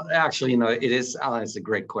 Yeah, well, actually, it is, Alan, it's a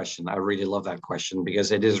great question. I really love that question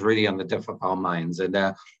because it is really on the tip of our minds, and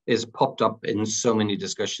it's popped up in so many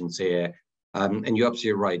discussions here. And you're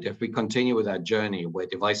absolutely right. If we continue with our journey where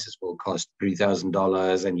devices will cost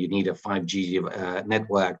 $3,000 and you need a 5G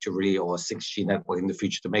network to really, or a 6G network in the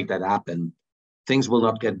future to make that happen, things will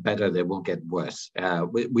not get better, they will get worse.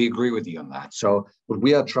 We agree with you on that. So what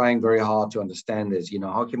we are trying very hard to understand is,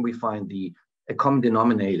 how can we find a common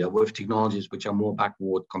denominator with technologies which are more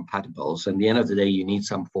backward compatible? So at the end of the day, you need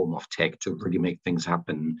some form of tech to really make things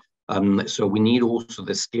happen. So we need also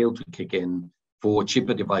the scale to kick in for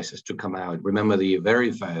cheaper devices to come out. Remember, the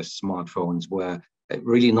very first smartphones were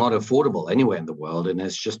really not affordable anywhere in the world. And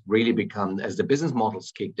it's just really become, as the business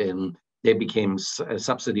models kicked in, they became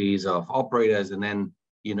subsidies of operators, and then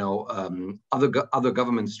other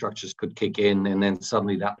government structures could kick in, and then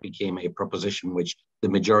suddenly that became a proposition which the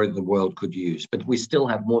majority of the world could use. But we still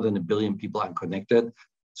have more than 1 billion people unconnected,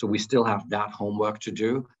 so we still have that homework to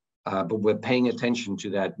do. But we're paying attention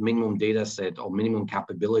to that minimum data set or minimum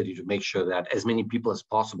capability to make sure that as many people as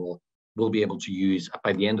possible will be able to use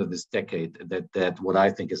by the end of this decade that what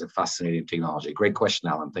I think is a fascinating technology. Great question,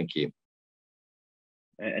 Alan. Thank you.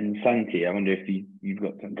 And Santi, I wonder if you've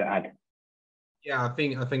got something to add. Yeah, I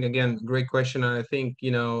think again, great question. And I think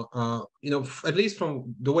at least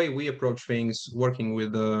from the way we approach things, working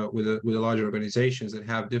with the larger organizations that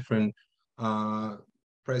have different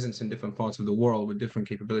presence in different parts of the world with different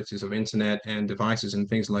capabilities of internet and devices and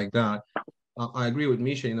things like that. I agree with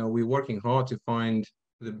Mischa. We're working hard to find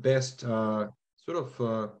the best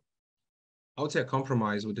I would say a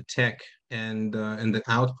compromise with the tech and the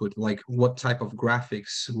output, like what type of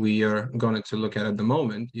graphics we are going to look at the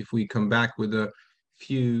moment. If we come back with a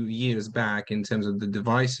few years back in terms of the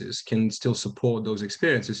devices, can still support those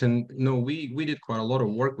experiences. And we did quite a lot of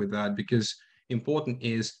work with that, because important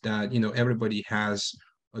is that everybody has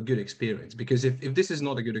a good experience. Because if this is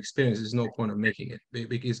not a good experience, there's no point of making it.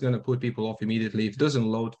 It's going to put people off immediately. If it doesn't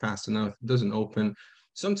load fast enough, it doesn't open.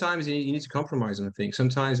 Sometimes you need to compromise on things.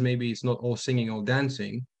 Sometimes maybe it's not all singing, all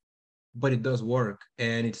dancing, but it does work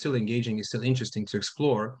and it's still engaging, it's still interesting to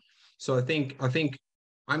explore. So I think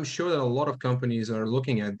I'm sure that a lot of companies are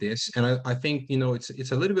looking at this, and I think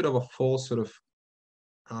it's a little bit of a false sort of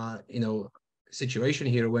situation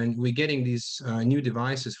here when we're getting these new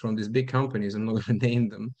devices from these big companies. I'm not going to name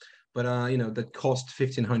them, but that cost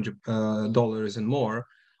 $1,500 and more.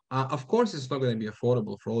 Of course, it's not going to be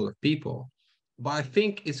affordable for all the people. But I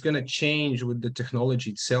think it's going to change with the technology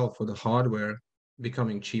itself, or the hardware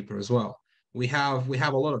becoming cheaper as well. We have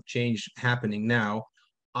a lot of change happening now.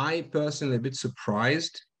 I personally a bit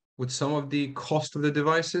surprised with some of the cost of the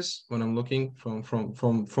devices when I'm looking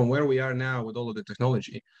from where we are now with all of the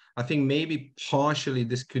technology. I think maybe partially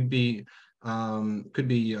this could be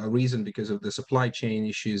a reason because of the supply chain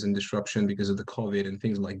issues and disruption because of the COVID and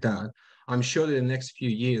things like that. I'm sure that in the next few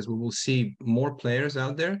years we will see more players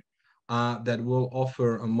out there that will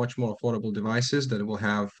offer a much more affordable devices that will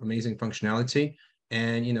have amazing functionality,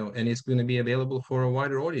 and and it's going to be available for a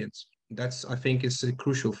wider audience. I think it's a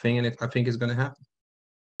crucial thing, and I think it's going to happen.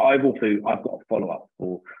 I've got a follow-up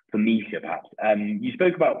for Mischa, perhaps. You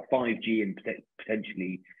spoke about 5G and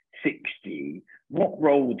potentially 6G. What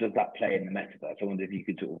role does that play in the metaverse? I wonder if you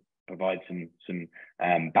could sort of provide some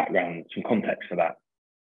background, some context for that.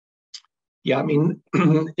 Yeah, I mean,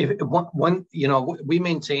 if one, we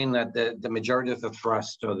maintain that the majority of the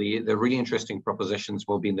thrust or the really interesting propositions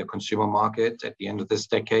will be in the consumer market at the end of this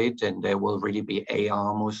decade, and there will really be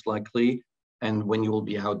AR most likely, and when you will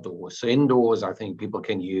be outdoors. So indoors, I think people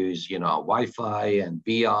can use, Wi-Fi and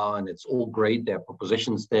VR, and it's all great. There are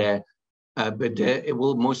propositions there, but it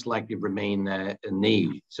will most likely remain a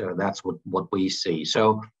need. So that's what we see.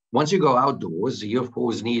 So once you go outdoors, you of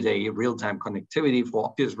course need a real-time connectivity for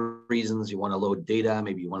obvious reasons. You want to load data,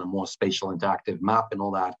 maybe you want a more spatial interactive map and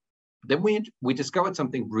all that. Then we discovered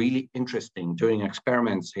something really interesting doing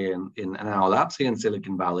experiments here in our labs here in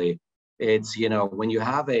Silicon Valley. It's, when you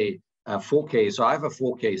have a 4K, so I have a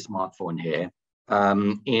 4K smartphone here,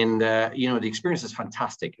 and the experience is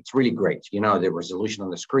fantastic. It's really great. The resolution on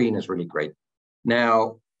the screen is really great.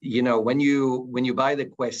 Now, when you buy the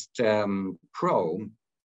Quest Pro,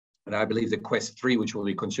 and I believe the Quest 3, which will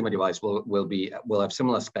be a consumer device, will have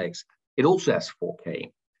similar specs. It also has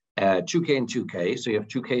 4K, 2K and 2K. So you have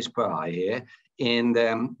 2Ks per eye here. And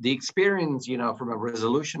the experience, from a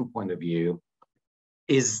resolution point of view,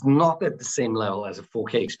 is not at the same level as a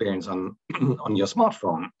 4K experience on your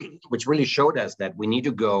smartphone, which really showed us that we need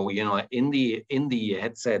to go, in the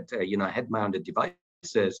headset, head-mounted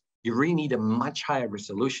devices, you really need a much higher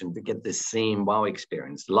resolution to get the same wow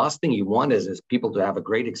experience. The last thing you want is people to have a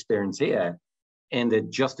great experience here and a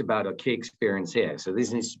just about okay experience here. So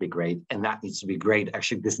this needs to be great, and that needs to be great.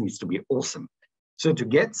 Actually, this needs to be awesome. So to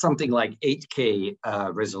get something like 8K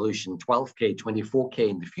resolution, 12K, 24K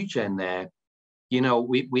in the future in there,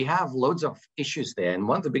 we have loads of issues there. And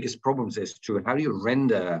one of the biggest problems is how do you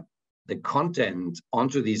render the content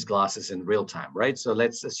onto these glasses in real time, right? So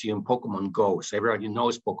let's assume Pokemon Go. So everybody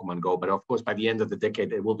knows Pokemon Go, but of course, by the end of the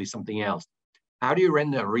decade, it will be something else. How do you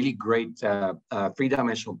render a really great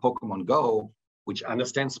three-dimensional Pokemon Go, which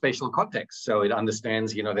understands spatial context? So it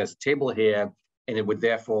understands, there's a table here, and it would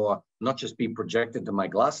therefore not just be projected to my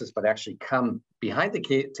glasses, but actually come behind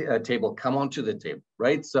the table, come onto the table,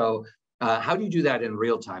 right? So how do you do that in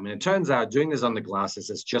real time? And it turns out doing this on the glasses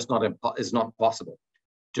is just not possible.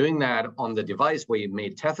 Doing that on the device where you may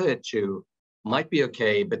tether it to might be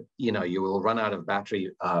okay, but you will run out of battery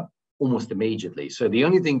almost immediately. So the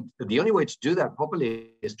only way to do that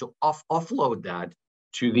properly is to offload that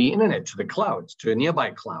to the internet, to the cloud, to a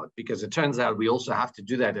nearby cloud, because it turns out we also have to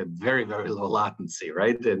do that at very, very low latency,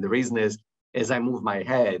 right? And the reason is, as I move my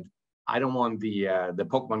head, I don't want the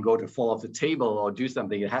Pokemon Go to fall off the table or do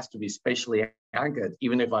something. It has to be spatially anchored,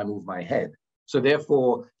 even if I move my head. So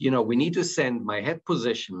therefore, we need to send my head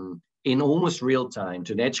position in almost real time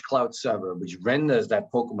to an edge cloud server, which renders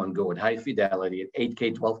that Pokemon Go at high fidelity at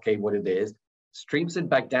 8K, 12K, what it is, streams it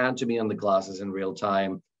back down to me on the glasses in real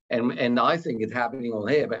time. And I think it's happening on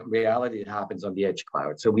here, but in reality, it happens on the edge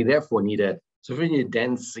cloud. So we therefore need a really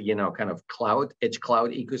dense, kind of edge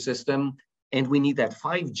cloud ecosystem. And we need that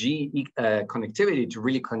 5G connectivity to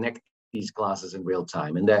really connect these glasses in real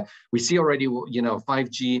time. And we see already,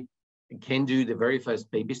 5G can do the very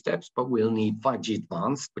first baby steps, but we'll need 5G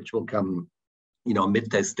advanced, which will come,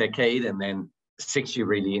 mid this decade, and then 6G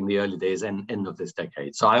really in the early days and end of this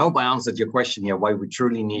decade. So I hope I answered your question here, why we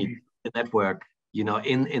truly need the network,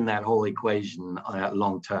 in that whole equation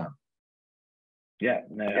long term. Yeah,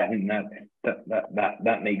 no, I think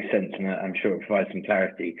that makes sense, and I'm sure it provides some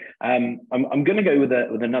clarity. I'm going to go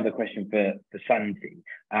with another question for Santi,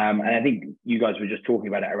 and I think you guys were just talking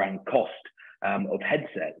about it around cost of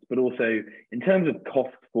headsets, but also in terms of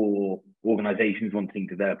cost for organizations wanting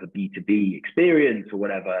to develop a B2B experience or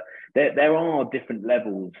whatever. There are different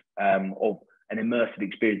levels of an immersive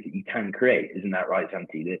experience that you can create, isn't that right,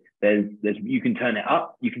 Santi? There's you can turn it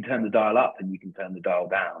up, you can turn the dial up, and you can turn the dial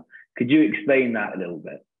down. Could you explain that a little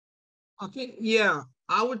bit? I think, yeah,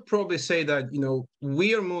 I would probably say that,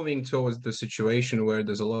 we are moving towards the situation where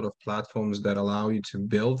there's a lot of platforms that allow you to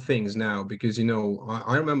build things now, because,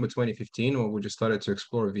 I remember 2015 when we just started to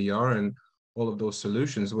explore VR and all of those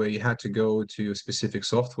solutions where you had to go to specific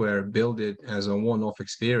software, build it as a one-off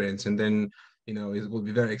experience, and then, it will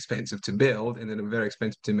be very expensive to build and then very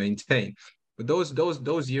expensive to maintain. But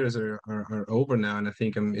those years are over now, and I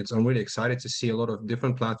think I'm really excited to see a lot of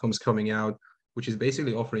different platforms coming out, which is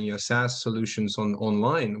basically offering you SaaS solutions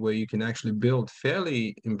online where you can actually build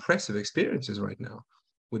fairly impressive experiences right now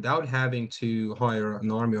without having to hire an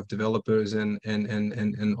army of developers and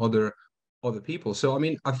other people. So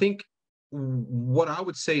I think what I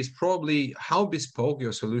would say is probably how bespoke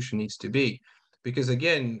your solution needs to be. Because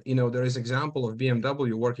again, there is example of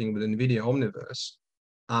BMW working with NVIDIA Omniverse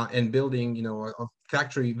and building, a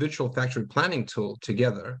virtual factory planning tool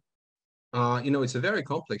together. It's a very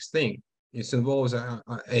complex thing. It involves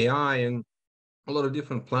AI, and a lot of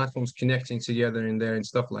different platforms connecting together in there and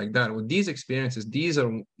stuff like that. With these experiences, these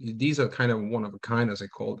are kind of one of a kind, as I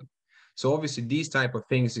call them. So obviously these type of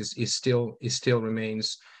things is still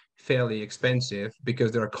remains fairly expensive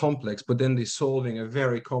because they're complex, but then they're solving a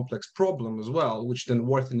very complex problem as well, which then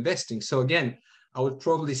worth investing. So again, I would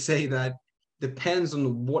probably say that depends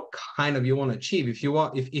on what kind of you want to achieve. If you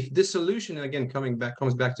want, if this solution, and again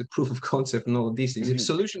comes back to proof of concept and all of these things, if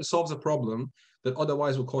solution solves a problem that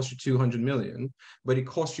otherwise will cost you 200 million, but it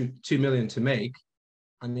costs you 2 million to make,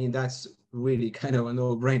 I mean, that's really kind of a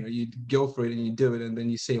no-brainer. You go for it and you do it, and then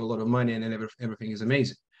you save a lot of money, and then everything is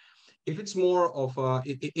amazing. If it's more of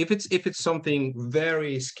if it's something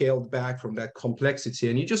very scaled back from that complexity,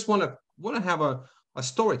 and you just want to have a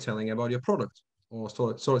storytelling about your product, or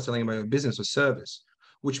storytelling about your business or service,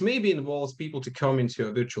 which maybe involves people to come into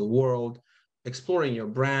a virtual world, exploring your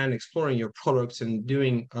brand, exploring your products, and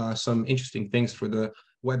doing some interesting things for the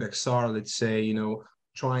WebXR, let's say,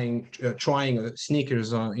 trying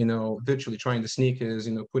sneakers on, virtually trying the sneakers,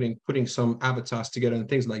 putting some avatars together and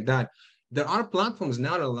things like that. There are platforms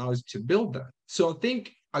now that allows you to build that. So I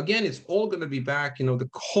think, again, it's all going to be back, the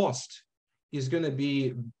cost is going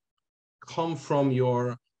to come from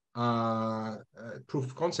your proof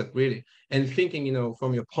of concept, really, and thinking,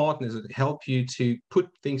 from your partners that help you to put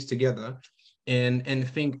things together and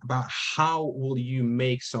think about how will you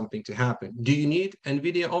make something to happen. Do you need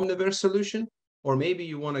NVIDIA Omniverse solution? Or maybe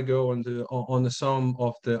you want to go on some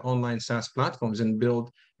of the online SaaS platforms and build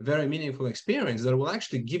a very meaningful experience that will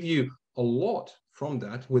actually give you a lot from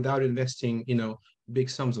that without investing, big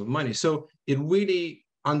sums of money. So it really,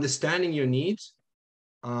 understanding your needs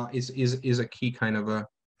is a key kind of a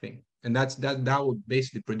thing. And that would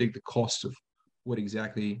basically predict the cost of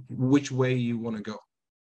which way you want to go.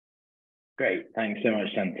 Great, thanks so much,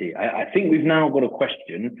 Santi. I think we've now got a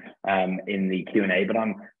question in the Q&A, but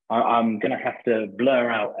I'm going to have to blur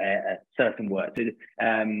out a certain word.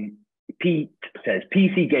 Pete says,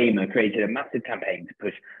 PC Gamer created a massive campaign to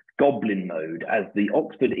push Goblin Mode as the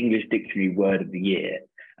Oxford English Dictionary word of the year,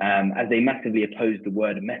 as they massively opposed the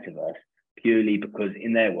word Metaverse, purely because,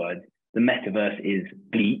 in their words, the Metaverse is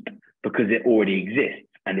bleep because it already exists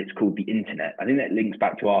and it's called the internet. I think that links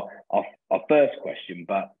back to our first question,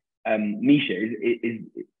 but Mischa,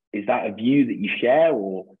 is that a view that you share,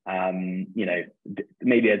 or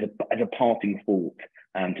maybe as a parting thought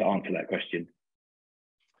to answer that question?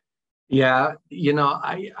 Yeah,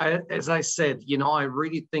 I as I said, I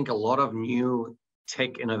really think a lot of new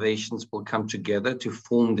tech innovations will come together to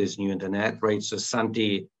form this new internet, right? So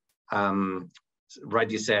Santi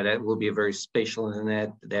rightly said it will be a very spatial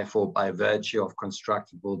internet, therefore by virtue of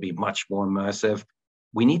construct, it will be much more immersive.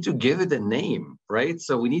 We need to give it a name, right?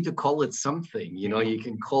 So we need to call it something, you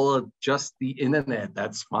can call it just the internet,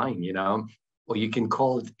 that's fine, or you can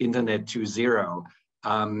call it Internet 2.0.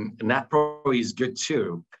 And that probably is good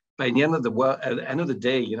too. But at the end of the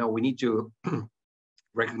day, we need to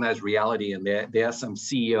recognize reality. And there are some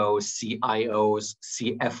CEOs, CIOs,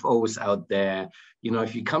 CFOs out there.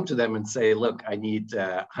 If you come to them and say, look, I need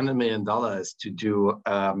 $100 million to do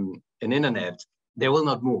an internet, they will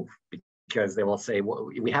not move, because they will say, well,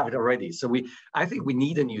 we have it already. So I think we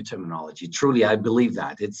need a new terminology. Truly, I believe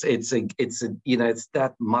that it's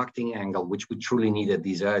that marketing angle which we truly needed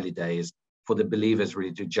these early days for the believers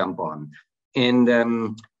really to jump on.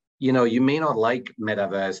 And you may not like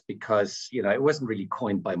Metaverse because it wasn't really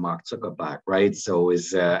coined by Mark Zuckerberg, right? So it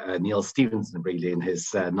was Neil Stephenson really in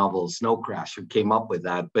his novel Snow Crash who came up with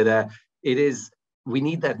that. But we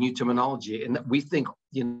need that new terminology, and we think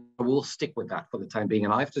we'll stick with that for the time being.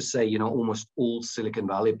 And I have to say, almost all Silicon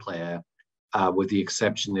Valley player, with the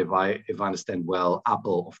exception, if I understand well,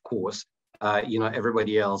 Apple, of course,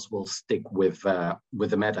 everybody else will stick with the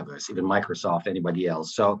Metaverse, even Microsoft, anybody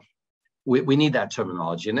else. So we need that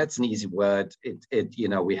terminology, and that's an easy word.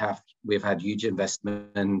 We've had huge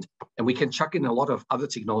investment, and we can chuck in a lot of other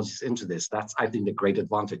technologies into this. That's, I think, the great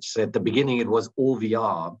advantage. So at the beginning, it was all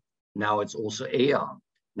VR. Now it's also AR.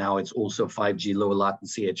 Now it's also 5G low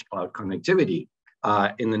latency edge cloud connectivity.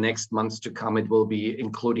 In the next months to come, it will be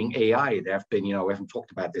including AI. There have been, we haven't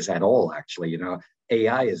talked about this at all, actually.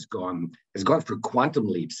 AI has gone through quantum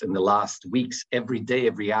leaps in the last weeks. Every day,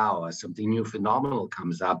 every hour, something new phenomenal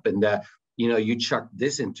comes up, and you chuck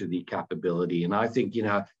this into the capability. And I think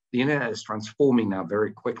the internet is transforming now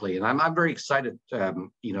very quickly, and I'm very excited.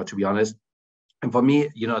 To be honest. And for me,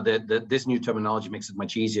 this new terminology makes it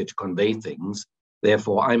much easier to convey things.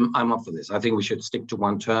 Therefore, I'm up for this. I think we should stick to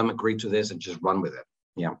one term, agree to this, and just run with it.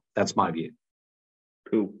 Yeah, that's my view.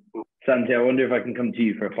 Cool. Santi, I wonder if I can come to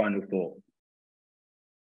you for a final thought.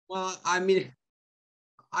 Well, I mean,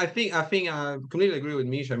 I think I completely agree with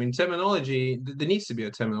Mischa. I mean, terminology, there needs to be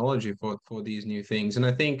a terminology for these new things. And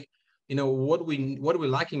I think, what we're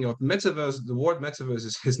lacking of metaverse, the word metaverse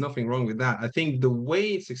is nothing wrong with that. I think the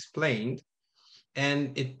way it's explained,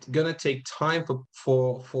 and it's gonna take time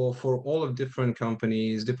for all of different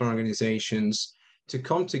companies, different organizations to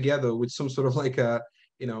come together with some sort of like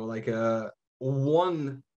a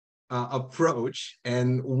one approach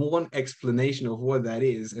and one explanation of what that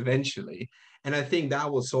is eventually. And I think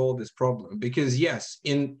that will solve this problem, because yes,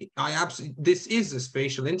 this is a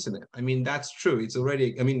spatial internet. I mean, that's true. It's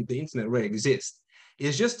already, I mean, the internet already exists.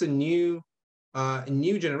 It's just a new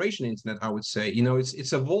generation internet, I would say.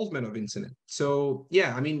 It's evolvement of internet. So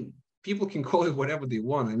yeah, I mean, people can call it whatever they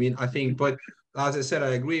want. I mean, I think, but as I said, I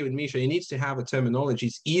agree with Mischa. It needs to have a terminology.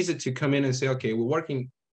 It's easy to come in and say, okay, we're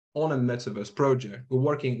working on a metaverse project. We're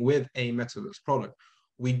working with a metaverse product.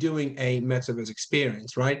 We're doing a metaverse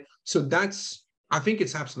experience, right? So I think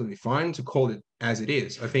it's absolutely fine to call it as it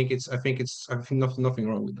is. I think nothing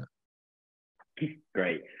wrong with that.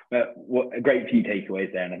 Great. What a great few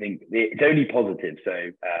takeaways there, and I think it's only positive,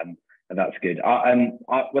 so that's good.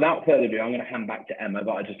 Without further ado, I'm going to hand back to Emma,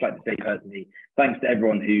 but I'd just like to say personally, thanks to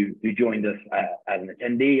everyone who joined us as an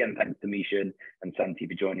attendee, and thanks to Mischa and Santi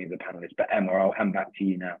for joining as a panelist. But Emma, I'll hand back to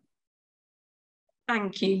you now.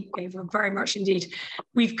 Thank you, Ava, very much indeed.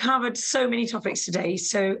 We've covered so many topics today.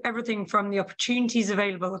 So everything from the opportunities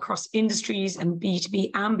available across industries and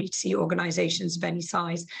B2B and B2C organizations of any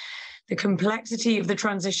size, the complexity of the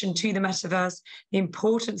transition to the metaverse, the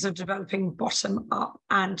importance of developing bottom-up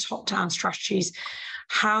and top-down strategies,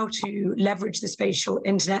 how to leverage the spatial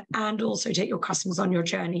internet and also take your customers on your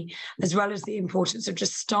journey, as well as the importance of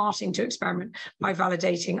just starting to experiment by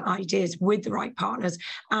validating ideas with the right partners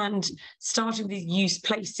and starting with use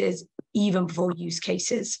places even before use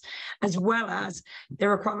cases, as well as the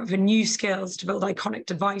requirement for new skills to build iconic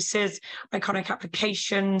devices, iconic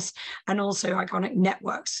applications, and also iconic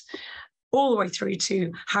networks, all the way through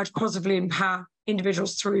to how to positively empower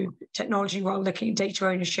individuals through technology while looking at data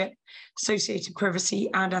ownership, associated privacy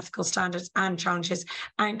and ethical standards and challenges,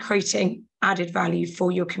 and creating added value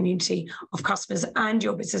for your community of customers and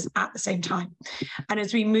your business at the same time. And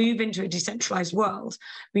as we move into a decentralized world,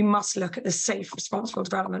 we must look at the safe, responsible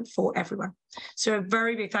development for everyone. So a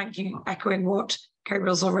very big thank you, echoing what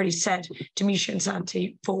Gabriel's already said, to Mischa and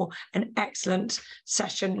Santi for an excellent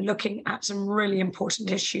session looking at some really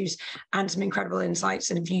important issues and some incredible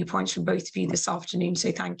insights and viewpoints from both of you this afternoon.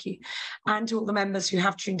 So thank you. And to all the members who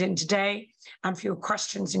have tuned in today and for your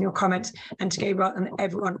questions and your comments, and to Gabriel and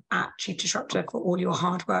everyone at Chief Disruptor for all your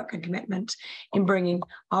hard work and commitment in bringing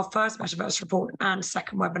our first Metaverse report and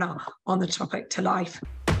second webinar on the topic to life.